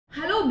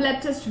Hello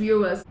blood test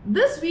viewers.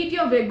 This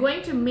video we're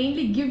going to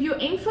mainly give you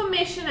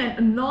information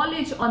and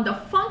knowledge on the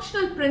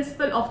functional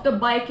principle of the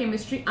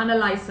biochemistry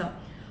analyzer.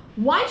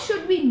 Why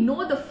should we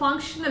know the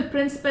functional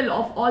principle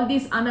of all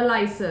these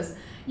analyzers?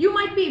 You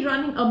might be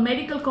running a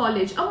medical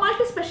college, a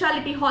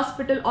multi-speciality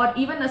hospital, or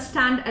even a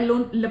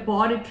stand-alone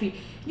laboratory.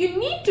 You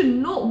need to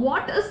know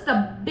what is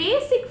the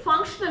basic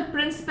functional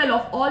principle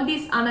of all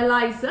these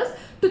analyzers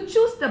to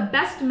choose the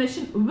best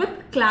machine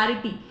with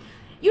clarity.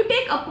 You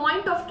take a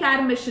point of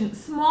care machine,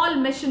 small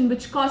machine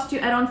which cost you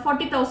around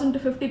 40,000 to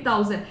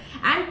 50,000,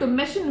 and to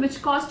machine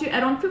which cost you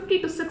around 50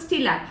 to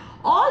 60 lakh.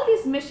 All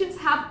these machines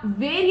have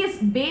various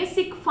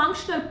basic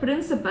functional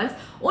principles.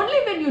 Only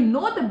when you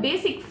know the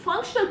basic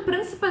functional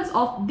principles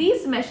of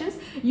these machines,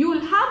 you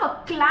will have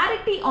a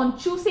clarity on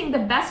choosing the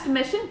best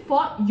machine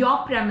for your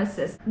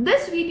premises.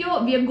 This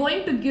video we are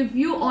going to give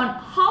you on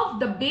how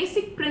the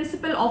basic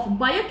principle of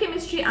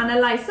biochemistry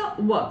analyzer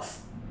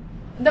works.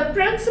 The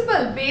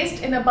principle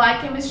based in a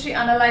biochemistry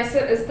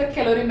analyzer is the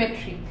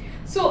calorimetry.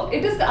 So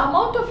it is the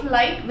amount of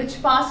light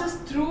which passes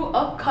through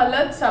a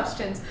colored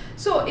substance.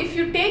 So if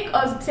you take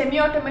a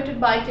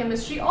semi-automated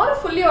biochemistry or a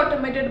fully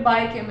automated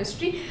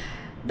biochemistry,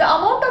 the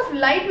amount of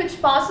light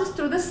which passes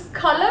through this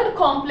colored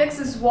complex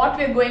is what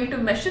we are going to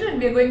measure,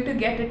 and we are going to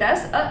get it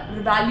as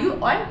a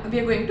value and we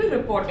are going to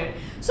report it.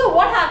 So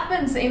what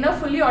happens in a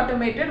fully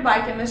automated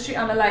biochemistry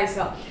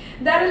analyzer?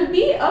 There will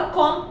be a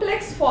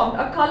complex formed,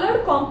 a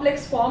colored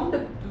complex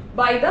formed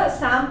by the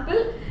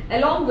sample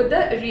along with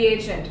the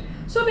reagent.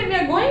 So when we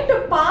are going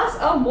to pass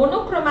a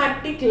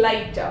monochromatic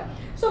light,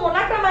 so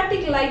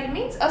monochromatic light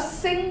means a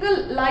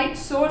single light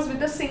source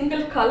with a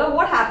single color.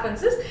 What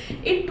happens is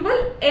it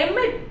will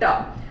emit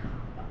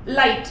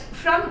light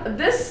from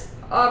this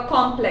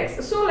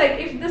complex. So like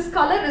if this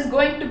color is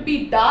going to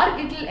be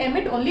dark, it will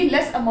emit only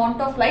less amount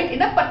of light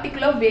in a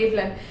particular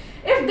wavelength.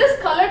 If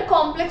this colored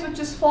complex which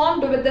is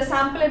formed with the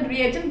sample and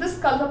reagent,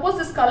 suppose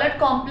this colored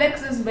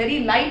complex is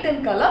very light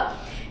in color,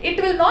 it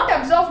will not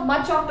absorb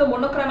much of the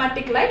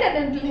monochromatic light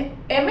and it will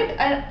emit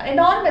an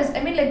enormous,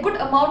 like good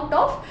amount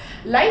of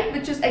light,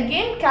 which is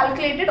again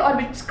calculated or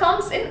which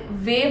comes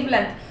in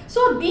wavelength.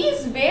 So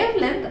these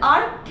wavelengths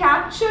are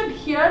captured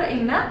here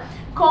in a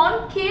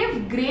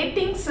concave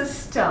grating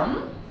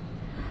system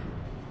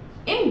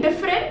in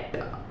different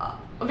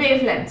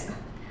wavelengths.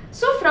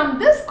 So from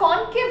this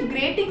concave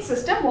grating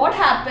system, what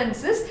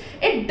happens is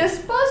it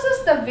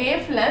disperses the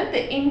wavelength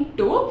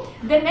into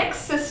the next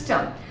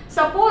system.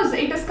 Suppose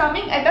it is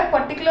coming at a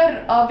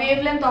particular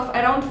wavelength of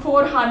around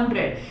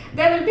 400.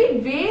 There will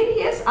be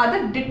various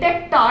other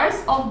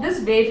detectors of this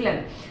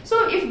wavelength.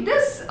 So if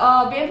this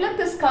wavelength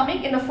is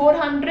coming in a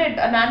 400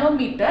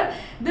 nanometer,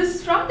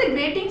 this from the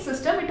grating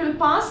system, it will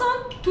pass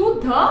on to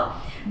the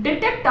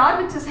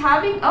detector which is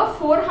having a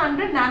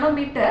 400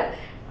 nanometer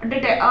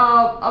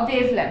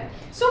wavelength.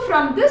 So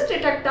from this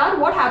detector,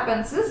 what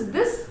happens is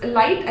this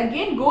light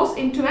again goes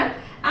into an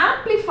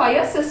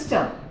amplifier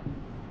system.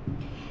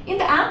 In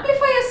the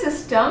amplifier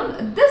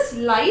system, this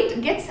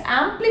light gets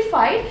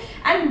amplified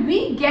and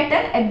we get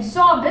an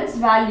absorbance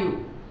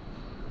value.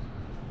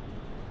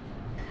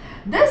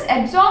 This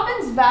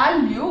absorbance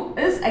value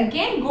is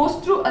again goes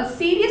through a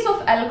series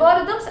of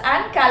algorithms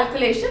and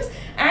calculations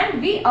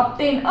and we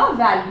obtain a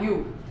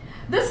value.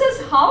 This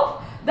is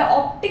how the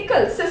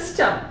optical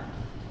system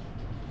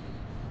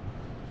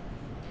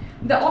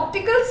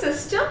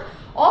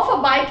of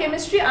a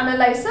biochemistry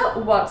analyzer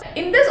works.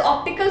 In this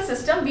optical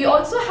system, we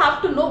also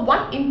have to know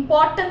one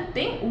important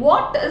thing.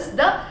 What is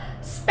the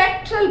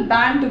spectral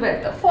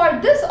bandwidth? For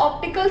this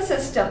optical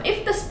system,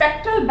 if the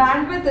spectral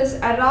bandwidth is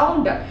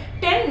around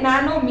 10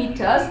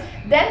 nanometers,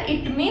 then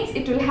it means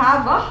it will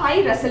have a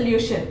high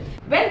resolution.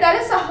 When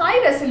there is a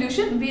high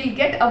resolution, we will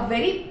get a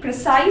very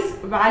precise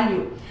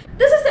value.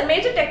 This is the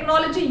major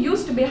technology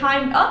used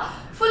behind a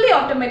fully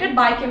automated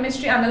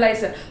biochemistry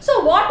analyzer.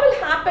 So what will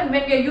happen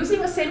when we are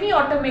using a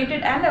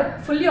semi-automated and a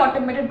fully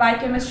automated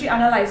biochemistry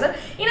analyzer?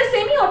 In a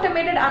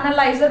semi-automated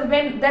analyzer,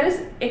 when there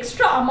is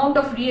extra amount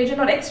of reagent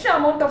or extra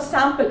amount of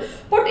sample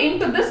put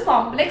into this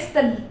complex,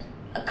 the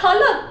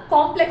color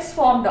complex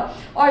formed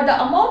or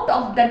the amount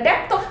of the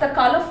depth of the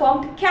color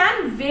formed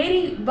can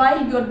vary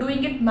while you are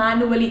doing it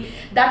manually.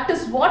 That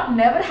is what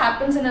never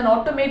happens in an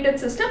automated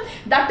system.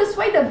 That is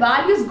why the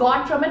values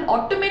got from an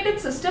automated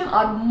system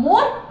are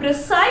more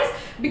precise,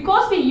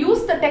 because we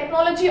use the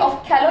technology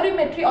of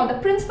calorimetry or the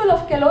principle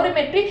of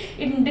calorimetry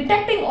in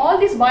detecting all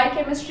these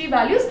biochemistry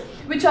values,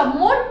 which are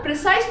more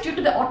precise due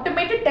to the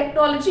automated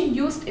technology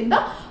used in the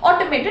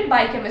automated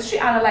biochemistry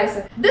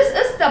analyzer. This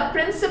is the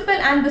principle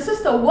and this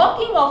is the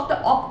working of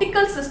the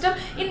optical system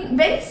in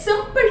very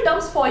simple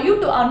terms for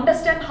you to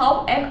understand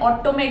how an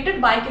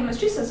automated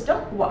biochemistry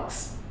system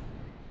works.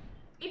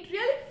 It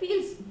really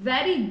feels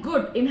very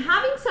good in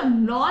having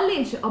some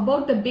knowledge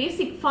about the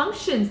basic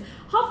functions,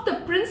 how the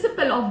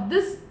principle of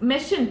this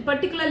machine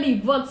particularly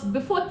works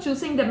before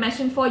choosing the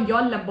machine for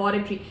your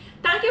laboratory.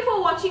 Thank you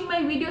for watching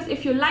my videos.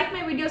 If you like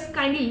my videos,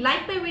 kindly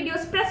like my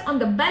videos, press on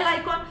the bell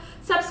icon,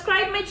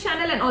 subscribe my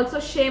channel and also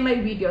share my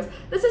videos.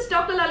 This is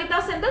Dr.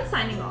 Lalita Sendal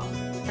signing off.